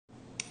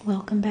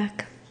Welcome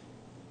back.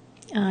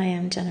 I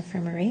am Jennifer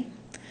Marie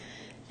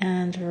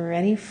and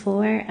ready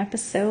for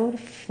episode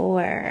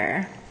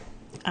 4.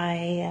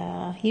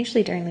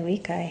 Usually during the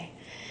week I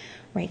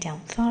write down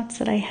thoughts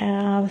that I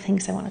have,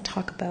 things I want to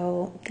talk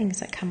about,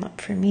 things that come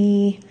up for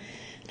me.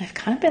 And I've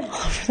kind of been all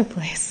over the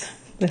place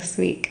this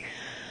week.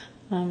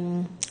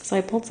 So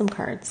I pulled some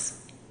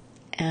cards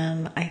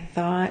and I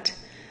thought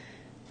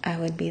I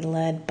would be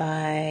led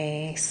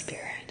by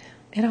Spirit.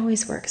 It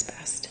always works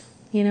best.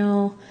 You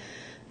know,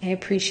 I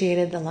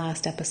appreciated the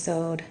last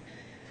episode,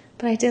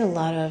 but I did a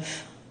lot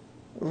of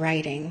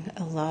writing,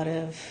 a lot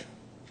of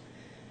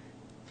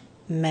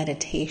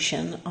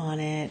meditation on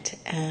it,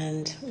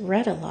 and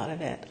read a lot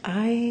of it.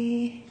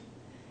 I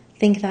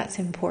think that's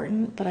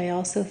important, but I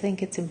also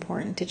think it's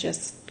important to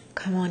just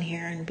come on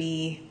here and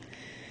be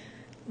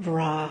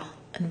raw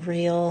and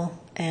real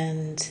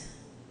and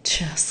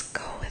just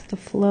go with the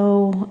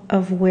flow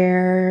of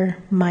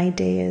where my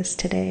day is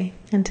today.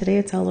 And today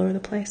it's all over the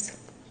place.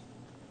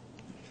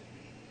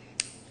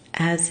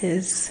 As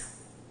is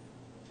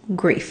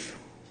grief.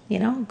 You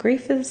know,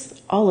 grief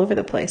is all over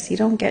the place. You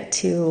don't get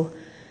to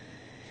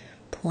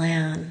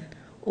plan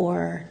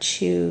or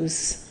choose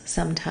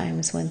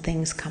sometimes when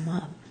things come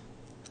up.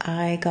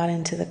 I got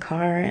into the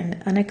car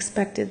and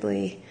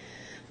unexpectedly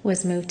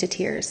was moved to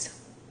tears.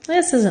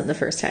 This isn't the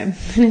first time,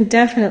 and it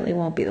definitely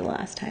won't be the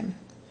last time.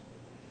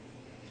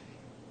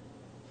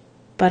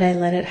 But I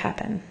let it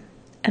happen.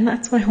 And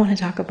that's what I want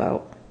to talk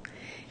about.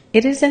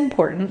 It is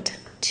important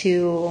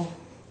to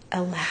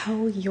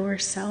allow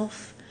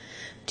yourself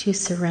to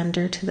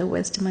surrender to the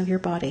wisdom of your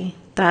body.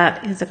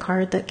 That is a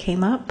card that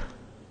came up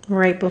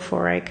right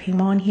before I came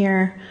on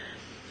here,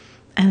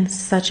 and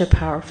such a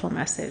powerful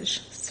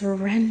message.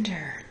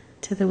 Surrender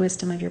to the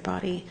wisdom of your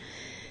body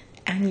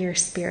and your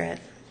spirit.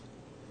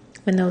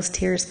 When those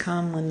tears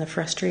come, when the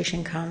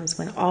frustration comes,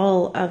 when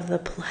all of the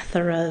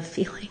plethora of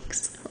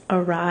feelings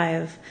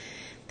arrive,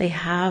 they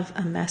have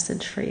a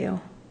message for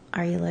you.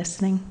 Are you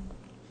listening?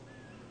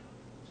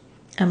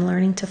 I'm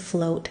learning to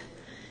float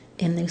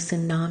in the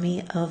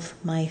tsunami of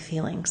my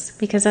feelings,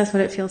 because that's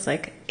what it feels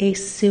like. A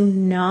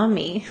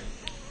tsunami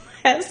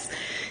has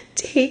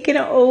taken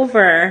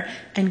over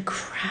and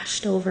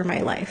crashed over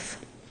my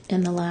life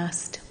in the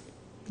last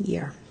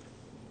year.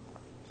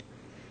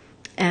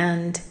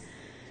 And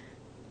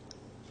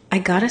I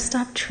gotta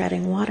stop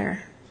treading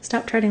water.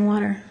 Stop treading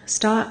water.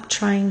 Stop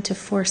trying to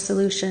force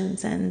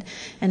solutions and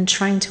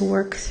trying to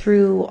work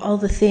through all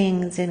the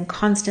things and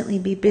constantly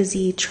be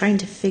busy trying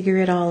to figure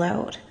it all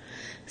out.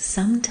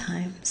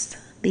 Sometimes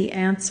the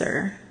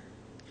answer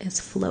is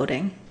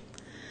floating.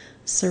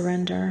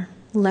 Surrender.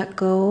 Let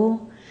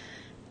go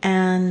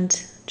and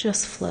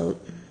just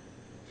float.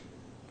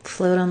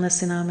 Float on the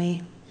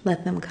tsunami.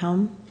 Let them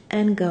come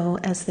and go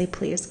as they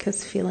please,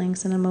 because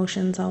feelings and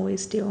emotions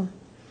always do.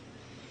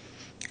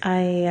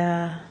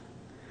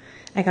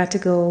 I got to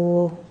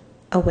go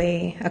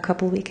away a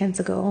couple weekends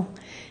ago,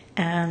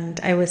 and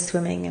I was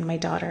swimming, and my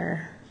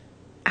daughter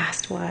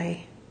asked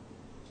why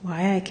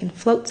I can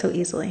float so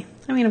easily.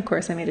 I mean, of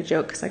course, I made a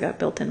joke because I got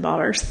built-in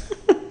bobbers.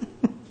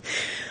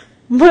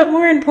 But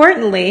more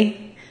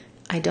importantly,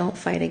 I don't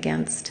fight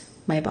against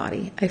my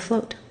body. I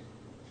float.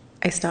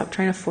 I stop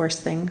trying to force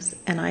things,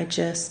 and I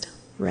just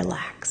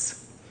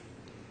relax.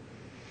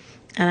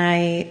 And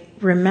I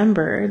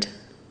remembered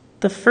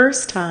the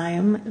first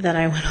time that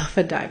I went off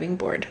a diving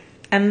board.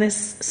 And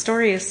this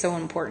story is so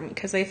important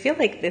because I feel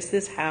like this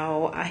is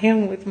how I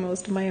am with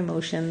most of my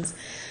emotions,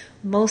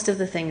 most of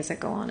the things that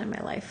go on in my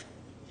life.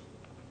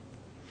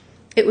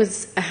 It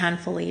was a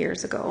handful of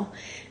years ago,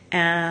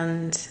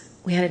 and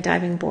we had a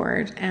diving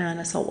board and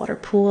a saltwater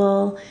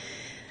pool,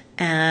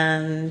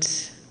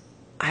 and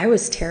I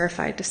was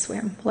terrified to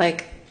swim.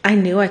 Like, I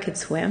knew I could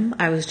swim.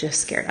 I was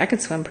just scared. I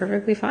could swim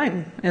perfectly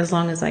fine as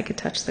long as I could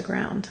touch the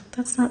ground.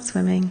 That's not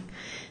swimming.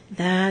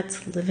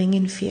 That's living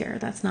in fear.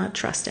 That's not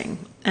trusting.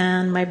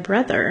 And my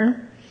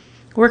brother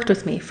worked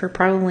with me for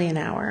probably an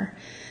hour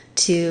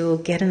to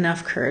get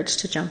enough courage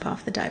to jump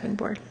off the diving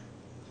board.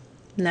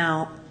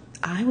 Now,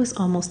 I was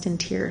almost in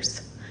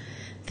tears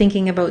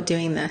thinking about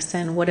doing this,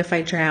 and what if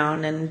I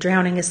drown, and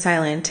drowning is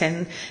silent,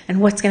 and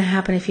what's going to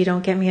happen if you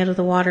don't get me out of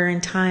the water in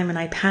time, and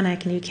I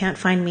panic and you can't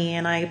find me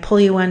and I pull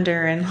you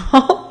under, and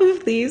all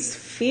of these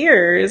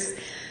fears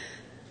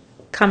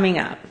coming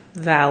up.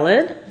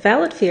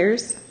 Valid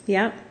fears,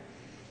 yeah,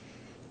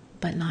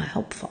 but not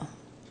helpful.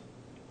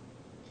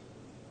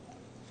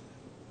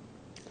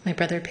 My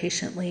brother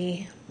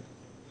patiently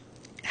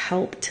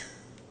helped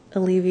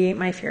alleviate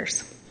my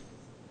fears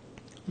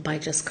by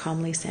just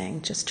calmly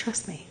saying, just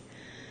trust me.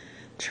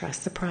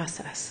 Trust the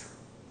process.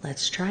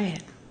 Let's try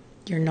it.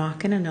 You're not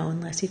going to know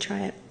unless you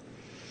try it.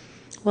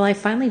 Well, I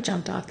finally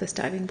jumped off this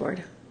diving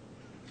board.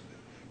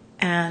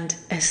 And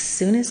as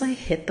soon as I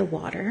hit the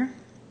water,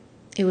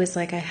 it was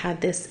like I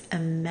had this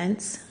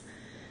immense,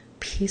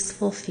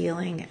 peaceful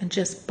feeling, and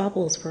just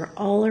bubbles were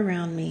all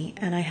around me.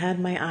 And I had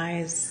my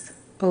eyes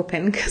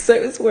open because I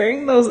was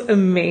wearing those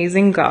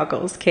amazing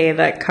goggles,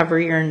 that cover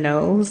your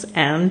nose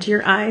and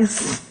your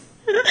eyes.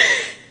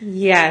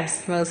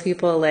 Yes, most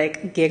people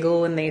like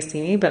giggle when they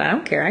see me, but I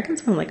don't care. I can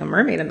swim like a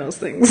mermaid in those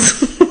things.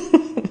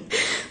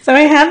 So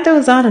I had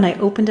those on and I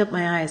opened up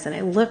my eyes and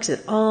I looked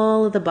at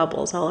all of the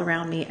bubbles all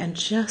around me and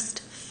just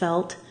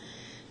felt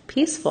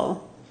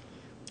peaceful.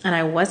 And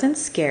I wasn't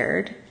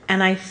scared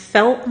and I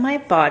felt my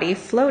body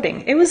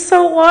floating. It was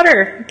salt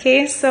water,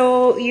 okay?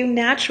 So you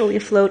naturally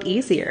float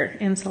easier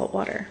in salt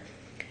water.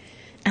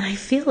 And I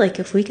feel like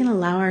if we can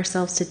allow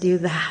ourselves to do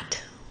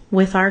that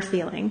with our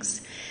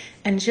feelings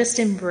and just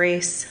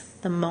embrace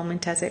the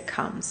moment as it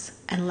comes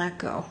and let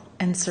go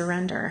and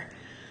surrender,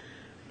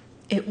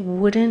 it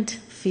wouldn't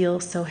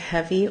feel so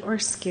heavy or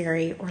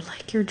scary or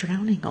like you're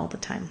drowning all the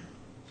time.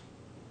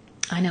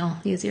 I know,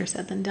 easier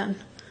said than done.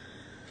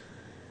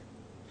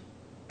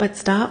 But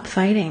stop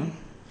fighting.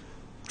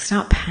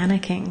 Stop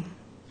panicking.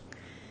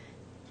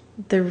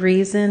 The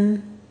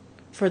reason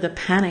for the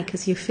panic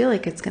is you feel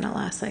like it's going to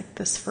last like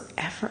this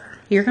forever.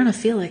 You're going to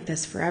feel like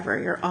this forever.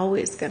 You're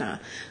always going to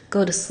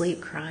go to sleep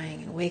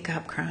crying and wake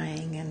up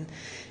crying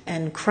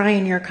and cry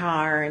in your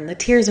car, and the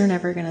tears are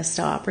never going to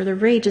stop, or the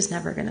rage is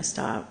never going to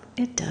stop.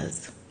 It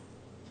does.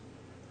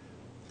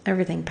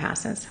 Everything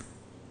passes.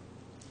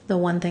 The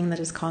one thing that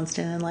is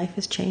constant in life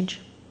is change.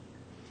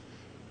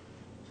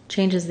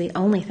 Change is the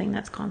only thing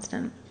that's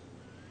constant.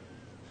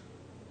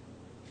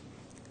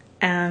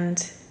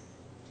 And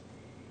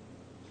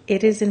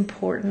it is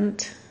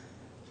important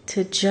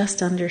to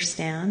just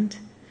understand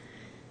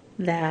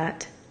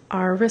that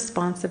our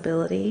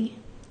responsibility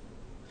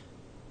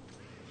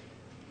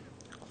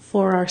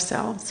for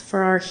ourselves,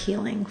 for our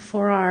healing,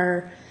 for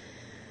our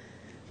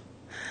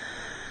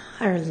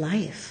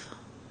life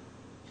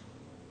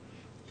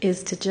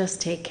is to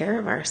just take care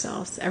of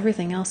ourselves.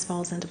 Everything else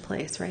falls into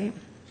place, right?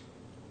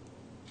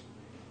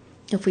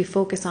 If we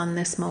focus on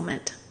this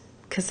moment,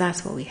 because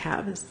that's what we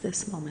have, is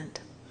this moment.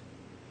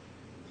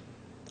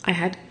 I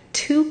had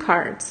 2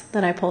 cards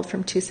that I pulled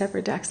from 2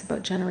 separate decks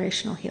about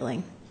generational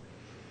healing.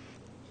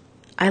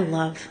 I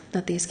love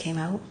that these came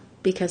out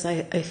because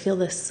I feel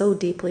this so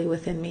deeply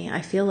within me.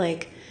 I feel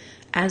like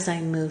as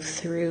I move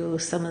through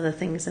some of the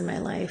things in my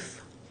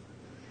life,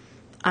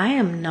 I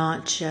am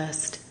not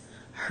just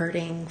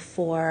hurting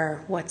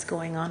for what's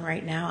going on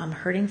right now. I'm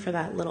hurting for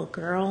that little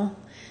girl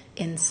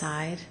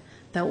inside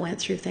that went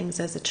through things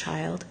as a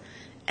child,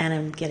 and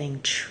I'm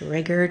getting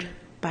triggered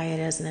by it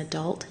as an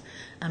adult.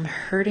 I'm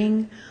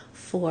hurting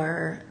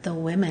for the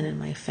women in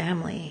my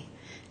family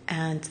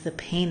and the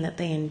pain that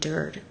they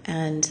endured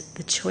and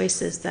the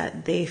choices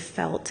that they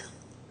felt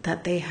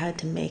that they had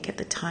to make at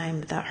the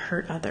time that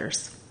hurt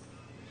others.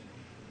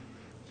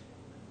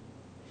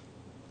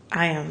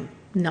 I am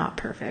not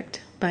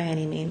perfect by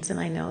any means, and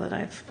I know that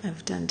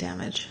I've done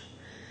damage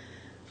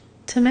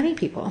to many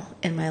people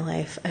in my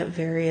life at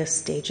various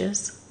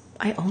stages.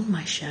 I own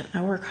my shit.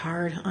 I work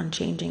hard on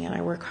changing it.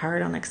 I work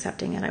hard on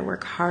accepting it. I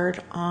work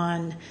hard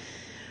on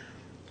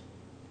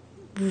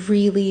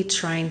really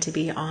trying to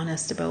be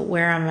honest about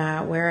where I'm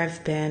at, where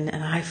I've been,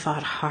 and I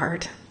fought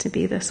hard to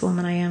be this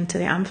woman I am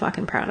today. I'm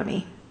fucking proud of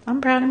me.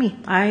 I'm proud of me.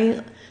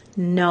 I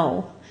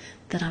know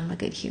that I'm a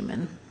good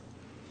human.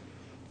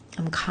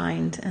 I'm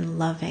kind and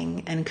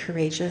loving and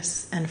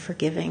courageous and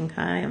forgiving.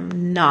 I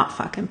am not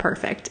fucking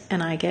perfect,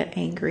 and I get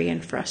angry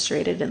and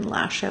frustrated and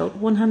lash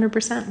out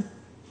 100%.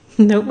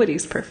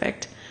 Nobody's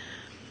perfect.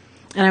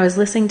 And I was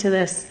listening to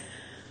this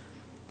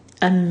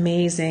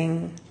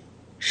amazing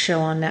show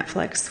on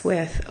Netflix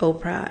with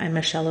Oprah and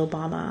Michelle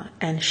Obama,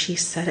 and she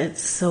said it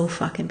so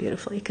fucking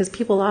beautifully, because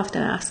people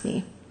often ask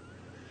me,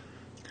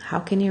 how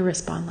can you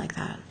respond like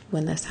that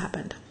when this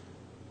happened?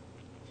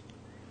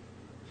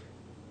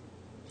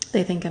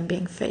 They think I'm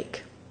being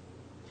fake.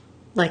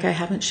 Like I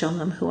haven't shown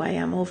them who I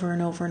am over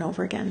and over and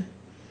over again.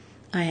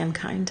 I am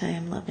kind, I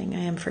am loving,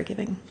 I am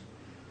forgiving.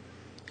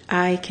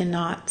 I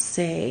cannot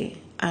say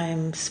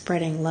I'm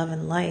spreading love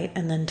and light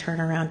and then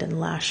turn around and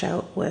lash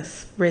out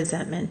with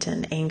resentment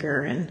and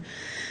anger and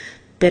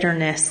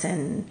bitterness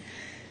and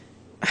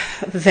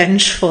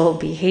vengeful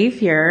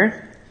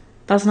behavior.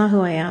 That's not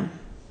who I am.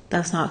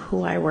 That's not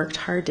who I worked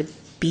hard to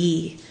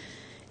be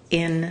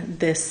in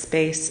this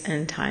space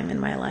and time in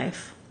my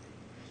life.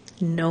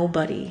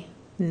 Nobody,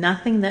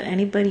 nothing that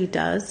anybody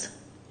does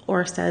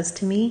or says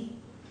to me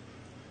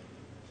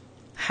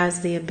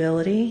has the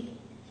ability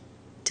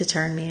to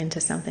turn me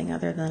into something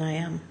other than I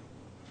am.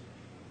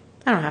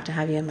 I don't have to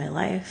have you in my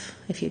life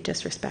if you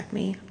disrespect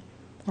me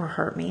or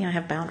hurt me. I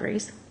have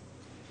boundaries,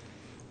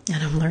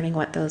 and I'm learning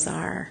what those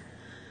are.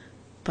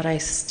 But I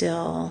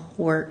still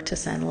work to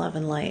send love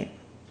and light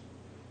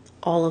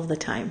all of the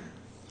time.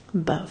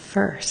 But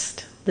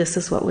first, this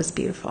is what was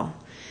beautiful.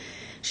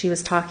 She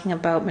was talking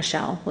about,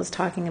 Michelle was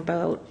talking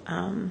about,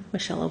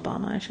 Michelle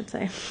Obama, I should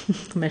say.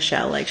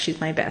 Michelle, like she's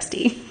my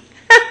bestie.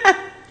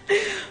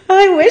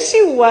 I wish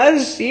she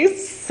was.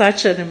 She's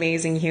such an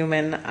amazing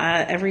human.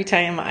 Every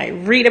time I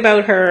read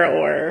about her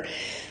or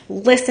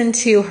listen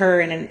to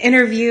her in an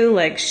interview,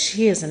 like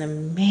she is an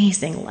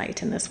amazing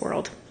light in this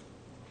world.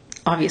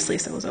 Obviously,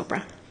 so is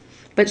Oprah.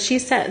 But she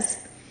says,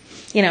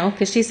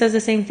 because she says the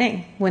same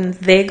thing. When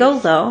they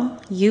go low,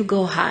 you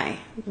go high.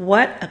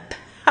 What a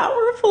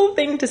powerful powerful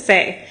thing to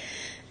say.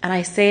 And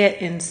I say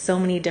it in so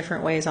many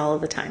different ways all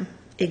of the time.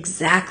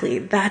 Exactly.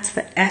 That's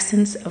the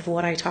essence of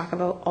what I talk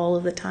about all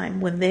of the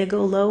time. When they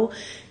go low,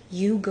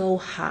 you go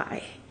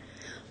high.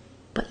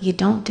 But you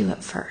don't do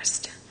it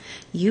first.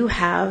 You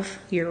have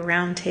your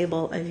round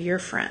table of your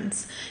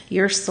friends,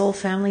 your soul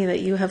family that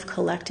you have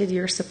collected,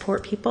 your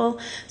support people,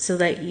 so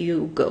that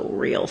you go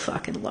real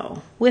fucking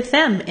low with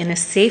them in a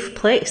safe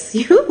place.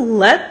 You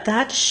let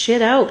that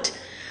shit out.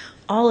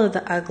 All of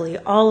the ugly,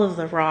 all of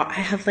the raw.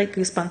 I have like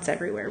goosebumps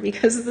everywhere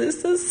because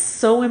this is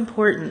so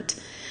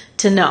important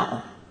to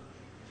know.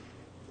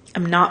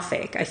 I'm not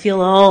fake. I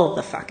feel all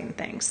the fucking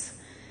things.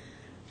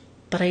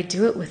 But I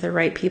do it with the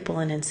right people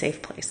and in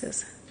safe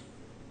places.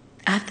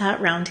 At that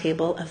round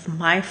table of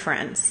my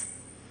friends,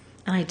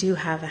 and I do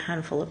have a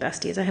handful of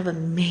besties. I have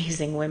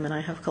amazing women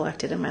I have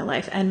collected in my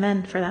life, and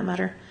men for that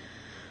matter,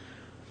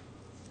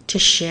 to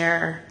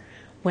share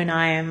when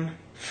I am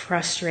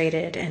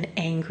frustrated and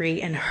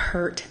angry and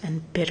hurt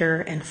and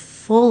bitter and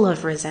full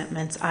of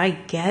resentments. I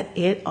get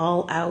it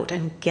all out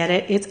and get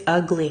it. It's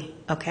ugly,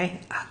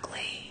 okay?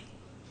 Ugly.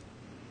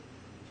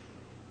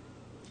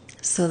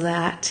 So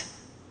that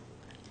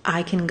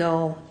I can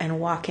go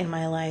and walk in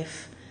my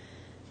life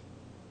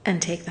and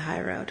take the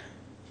high road.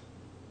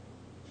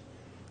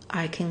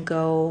 I can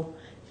go,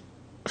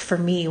 for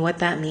me, what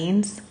that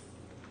means,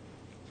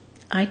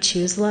 I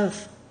choose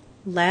love.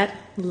 Let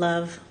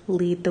love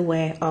lead the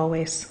way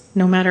always.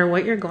 No matter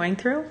what you're going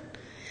through,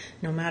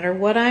 no matter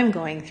what I'm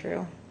going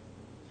through,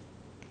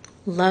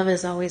 love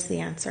is always the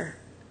answer.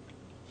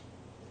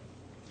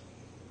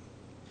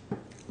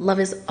 Love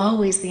is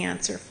always the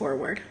answer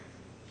forward.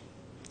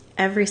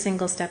 Every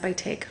single step I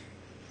take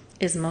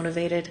is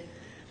motivated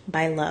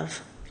by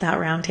love. That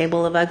round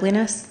table of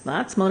ugliness,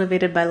 that's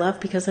motivated by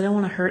love because I don't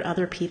want to hurt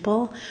other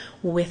people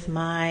with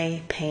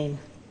my pain.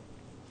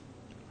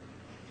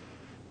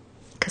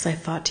 Because I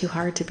fought too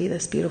hard to be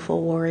this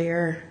beautiful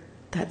warrior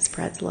that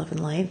spreads love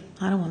and light.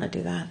 I don't want to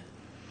do that.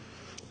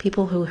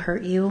 People who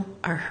hurt you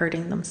are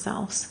hurting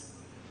themselves.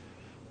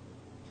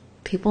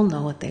 People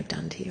know what they've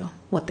done to you,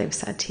 what they've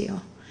said to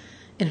you,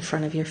 in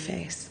front of your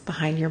face,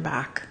 behind your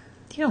back.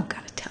 You don't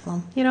got to tell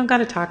them. You don't got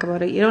to talk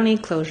about it. You don't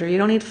need closure. You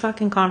don't need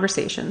fucking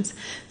conversations.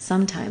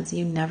 Sometimes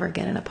you never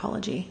get an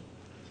apology.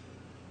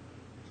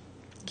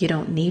 You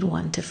don't need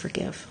one to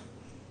forgive.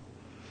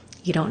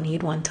 You don't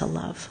need one to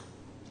love.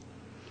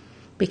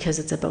 Because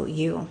it's about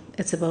you.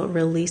 It's about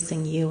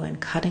releasing you and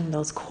cutting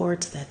those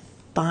cords that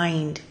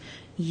bind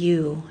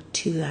you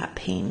to that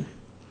pain.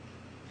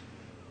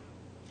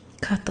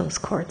 Cut those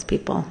cords,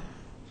 people.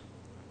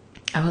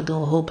 I will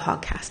do a whole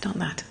podcast on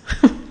that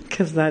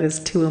because that is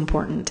too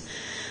important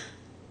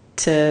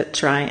to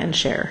try and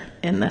share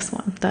in this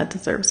one. That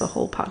deserves a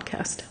whole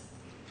podcast.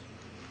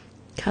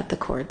 Cut the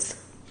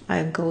cords.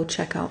 I go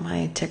check out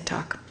my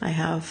TikTok. I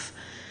have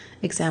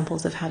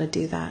examples of how to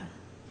do that.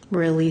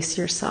 Release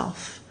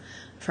yourself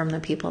from the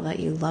people that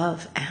you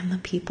love and the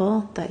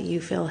people that you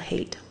feel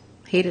hate.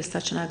 Hate is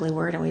such an ugly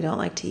word and we don't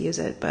like to use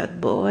it,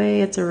 but boy,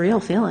 it's a real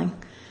feeling.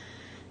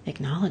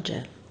 Acknowledge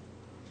it.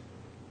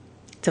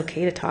 It's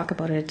okay to talk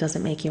about it. It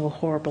doesn't make you a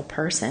horrible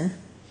person.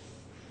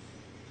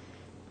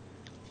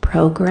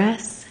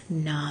 Progress,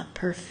 not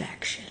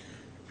perfection,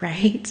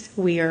 right?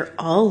 We are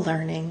all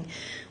learning,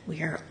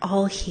 we are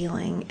all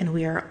healing, and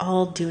we are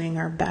all doing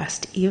our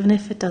best, even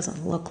if it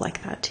doesn't look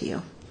like that to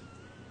you.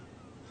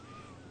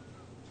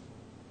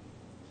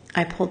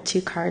 I pulled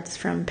 2 cards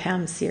from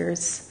Pam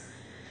Sears.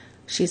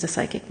 She's a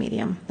psychic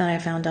medium that I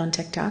found on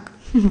TikTok.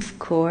 Of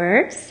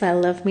course, I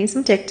love me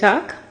some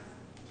TikTok.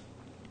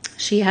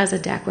 She has a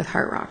deck with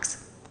heart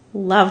rocks.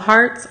 Love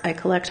hearts. I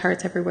collect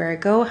hearts everywhere I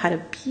go. Had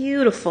a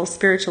beautiful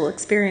spiritual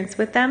experience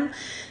with them.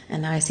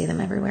 And now I see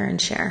them everywhere and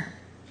share.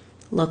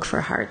 Look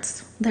for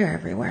hearts. They're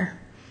everywhere.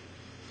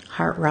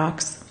 Heart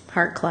rocks,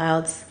 heart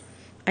clouds.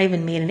 I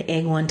even made an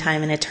egg one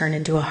time and it turned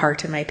into a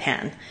heart in my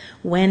pan.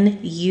 When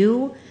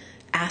you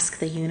ask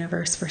the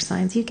universe for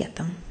signs, you get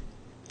them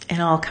in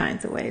all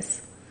kinds of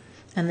ways.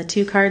 And the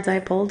 2 cards I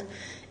pulled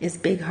is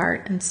big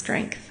heart and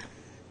strength.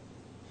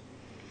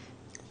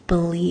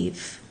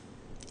 Believe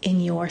in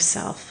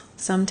yourself.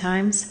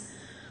 Sometimes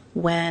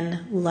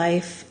when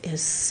life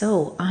is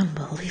so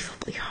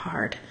unbelievably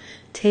hard,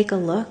 take a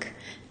look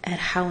at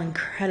how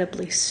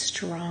incredibly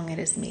strong it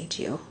has made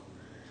you.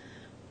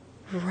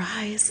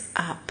 Rise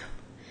up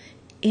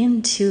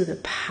into the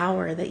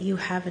power that you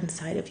have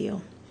inside of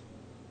you.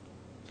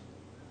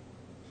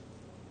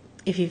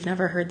 If you've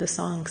never heard the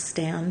song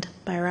Stand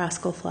by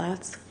Rascal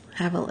Flatts,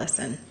 have a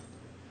listen.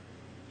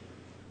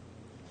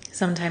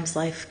 Sometimes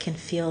life can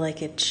feel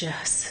like it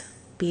just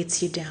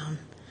beats you down.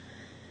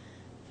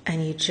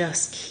 And you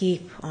just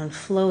keep on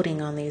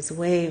floating on these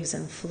waves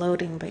and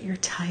floating, but you're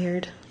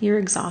tired, you're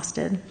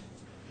exhausted.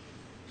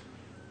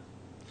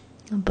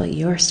 But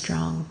you're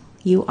strong.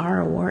 You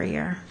are a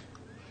warrior.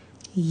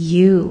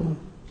 You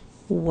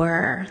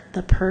were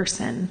the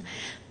person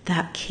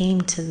that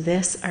came to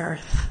this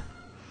earth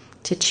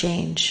to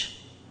change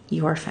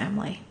your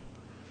family.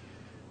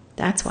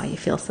 That's why you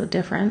feel so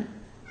different.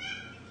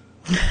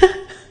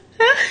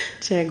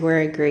 Jaguar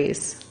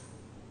agrees.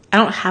 I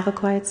don't have a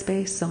quiet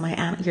space, so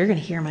you're going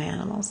to hear my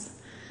animals.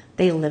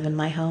 They live in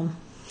my home.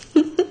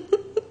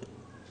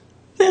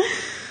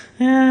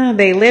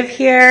 They live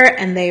here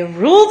and they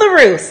rule the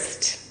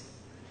roost.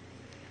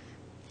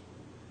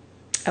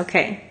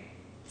 Okay,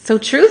 so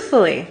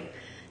truthfully,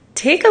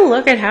 take a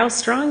look at how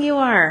strong you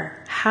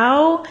are,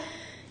 how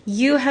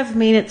you have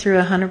made it through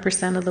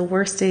 100% of the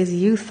worst days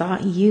you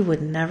thought you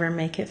would never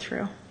make it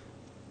through.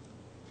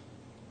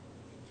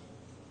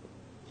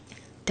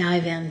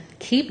 Dive in.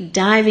 Keep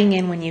diving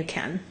in when you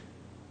can.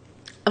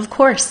 Of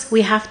course,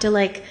 we have to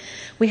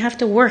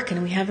work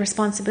and we have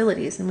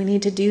responsibilities and we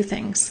need to do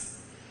things.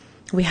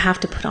 We have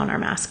to put on our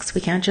masks.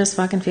 We can't just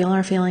fucking feel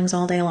our feelings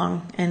all day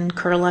long and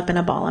curl up in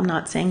a ball. I'm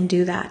not saying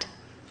do that.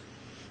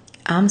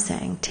 I'm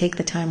saying take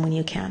the time when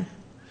you can.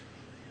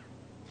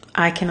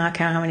 I cannot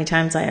count how many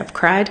times I have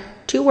cried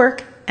to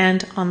work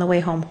and on the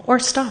way home, or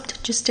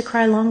stopped just to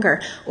cry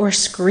longer, or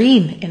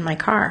scream in my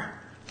car.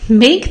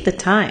 Make the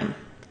time.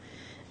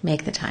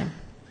 Make the time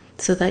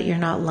so that you're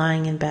not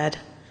lying in bed,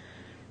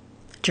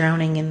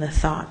 drowning in the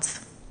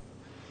thoughts.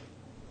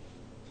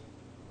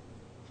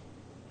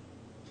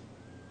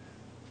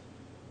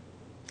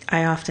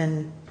 I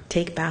often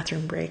take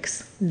bathroom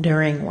breaks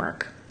during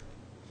work.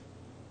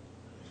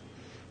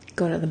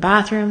 Go to the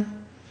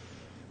bathroom,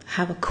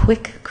 have a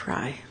quick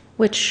cry,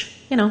 which,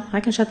 I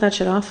can shut that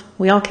shit off.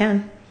 We all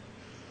can.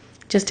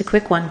 Just a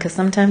quick one, because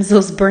sometimes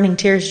those burning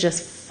tears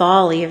just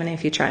fall even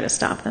if you try to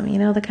stop them. You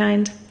know the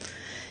kind?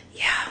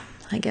 Yeah,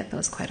 I get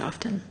those quite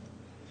often.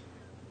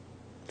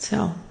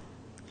 So,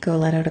 go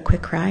let out a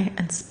quick cry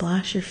and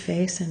splash your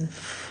face and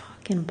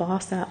fucking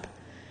boss up.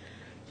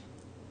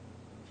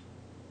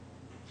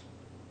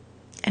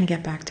 And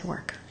get back to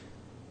work.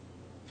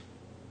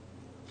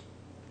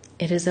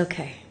 It is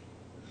okay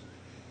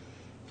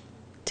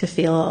to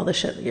feel all the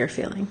shit that you're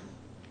feeling.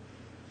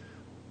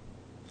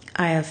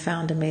 I have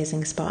found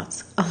amazing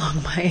spots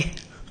along my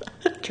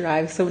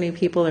drive. So many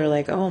people are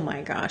like, oh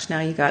my gosh,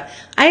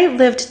 I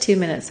lived 2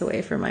 minutes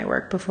away from my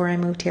work before I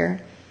moved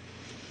here.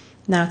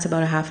 Now it's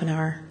about a half an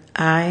hour.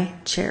 I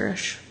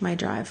cherish my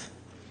drive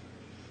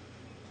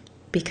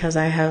because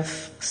I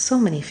have so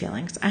many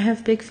feelings. I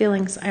have big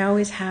feelings. I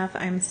always have.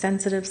 I'm a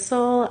sensitive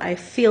soul. I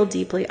feel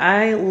deeply.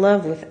 I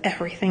love with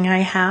everything I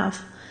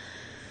have.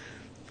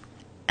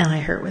 And I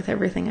hurt with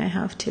everything I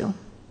have too.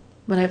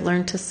 But I've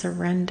learned to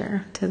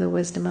surrender to the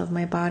wisdom of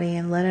my body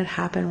and let it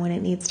happen when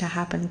it needs to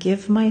happen.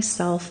 Give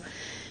myself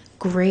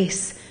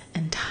grace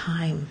and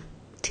time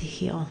to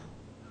heal.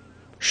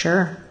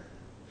 Sure,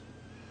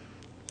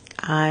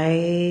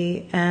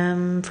 I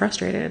am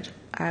frustrated.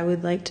 I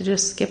would like to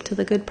just skip to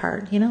the good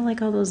part.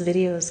 Like all those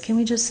videos. Can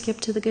we just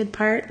skip to the good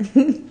part?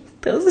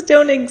 Those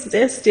don't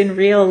exist in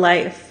real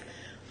life.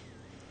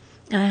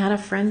 And I had a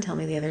friend tell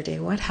me the other day,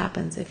 what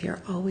happens if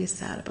you're always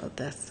sad about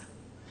this?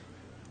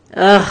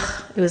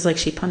 Ugh, it was like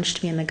she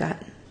punched me in the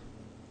gut.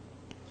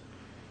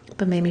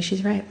 But maybe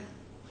she's right.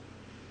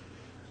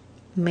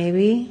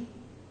 Maybe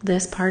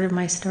this part of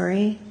my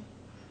story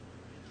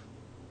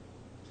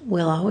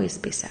will always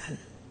be sad.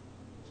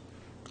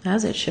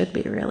 As it should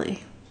be,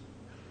 really.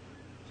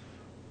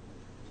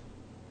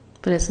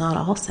 But it's not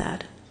all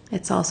sad.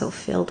 It's also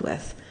filled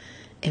with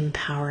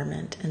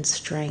empowerment and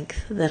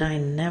strength that I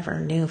never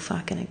knew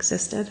fucking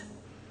existed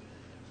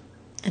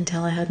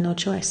until I had no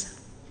choice.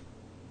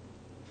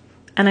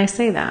 And I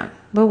say that,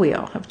 but we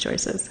all have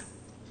choices.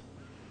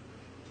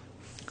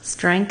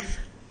 Strength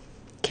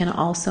can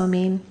also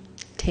mean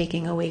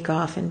taking a week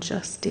off and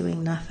just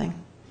doing nothing.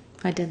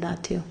 I did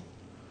that too.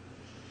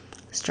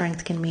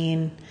 Strength can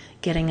mean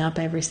getting up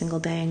every single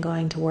day and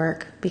going to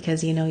work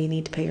because you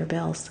need to pay your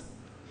bills.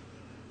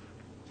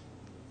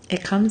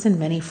 It comes in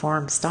many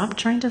forms. Stop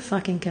trying to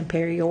fucking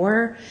compare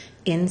your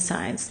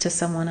insides to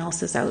someone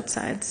else's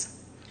outsides.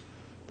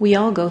 We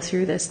all go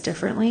through this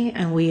differently,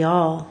 and we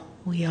all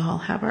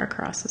have our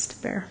crosses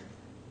to bear.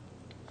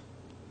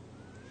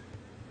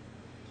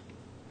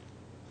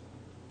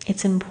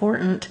 It's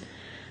important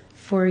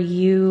for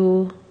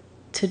you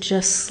to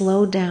just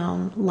slow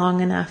down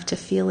long enough to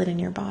feel it in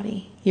your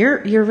body.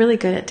 You're really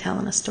good at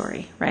telling a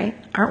story, right?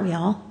 Aren't we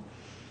all?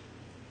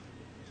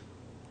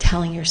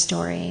 Telling your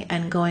story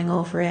and going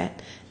over it.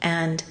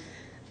 And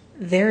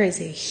there is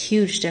a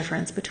huge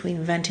difference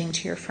between venting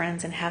to your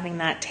friends and having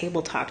that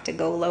table talk to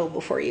go low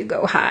before you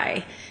go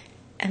high,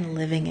 and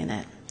living in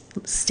it,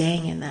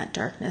 staying in that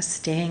darkness,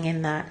 staying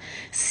in that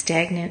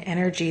stagnant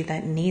energy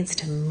that needs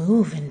to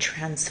move and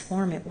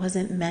transform. It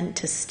wasn't meant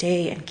to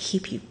stay and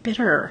keep you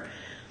bitter.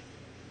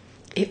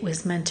 It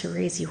was meant to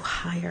raise you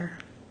higher.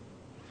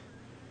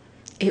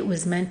 It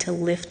was meant to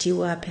lift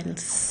you up and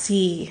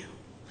see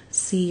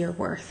your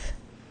worth.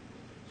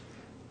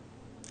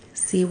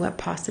 See what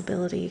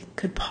possibility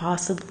could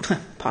possibly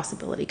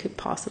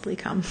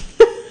come.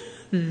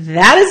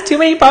 That is too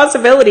many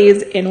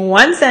possibilities in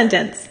one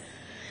sentence.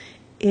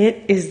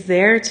 It is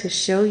there to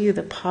show you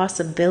the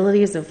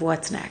possibilities of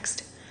what's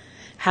next.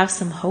 Have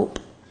some hope.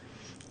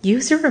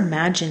 Use your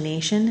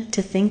imagination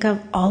to think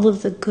of all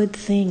of the good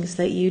things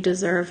that you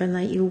deserve and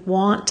that you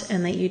want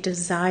and that you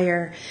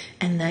desire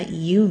and that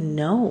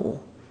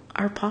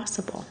are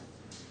possible.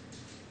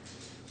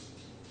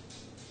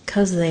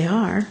 because they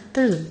are.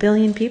 There's a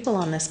billion people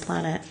on this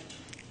planet.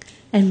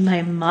 And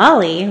my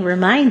Molly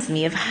reminds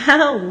me of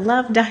how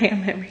loved I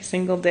am every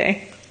single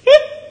day.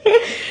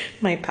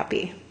 My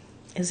puppy.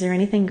 Is there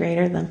anything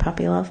greater than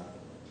puppy love?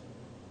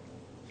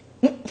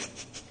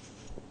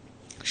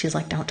 She's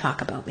like, don't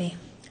talk about me.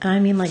 And I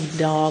mean like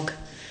dog,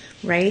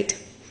 right?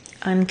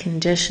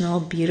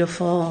 Unconditional,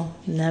 beautiful,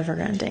 never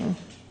ending.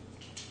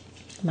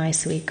 My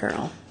sweet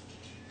girl.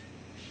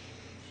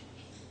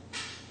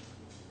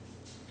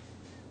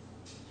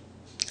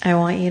 I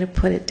want you to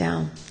put it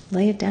down.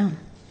 Lay it down.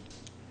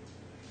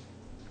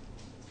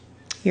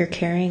 You're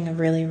carrying a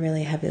really,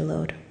 really heavy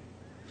load.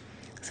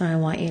 So I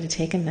want you to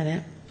take a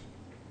minute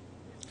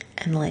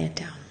and lay it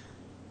down.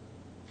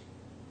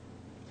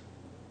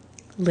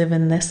 Live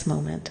in this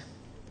moment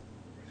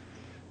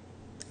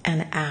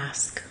and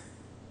ask,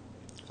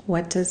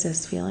 what does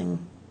this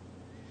feeling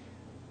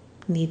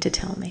need to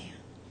tell me?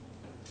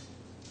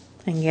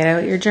 And get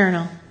out your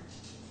journal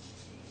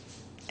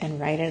and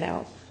write it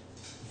out.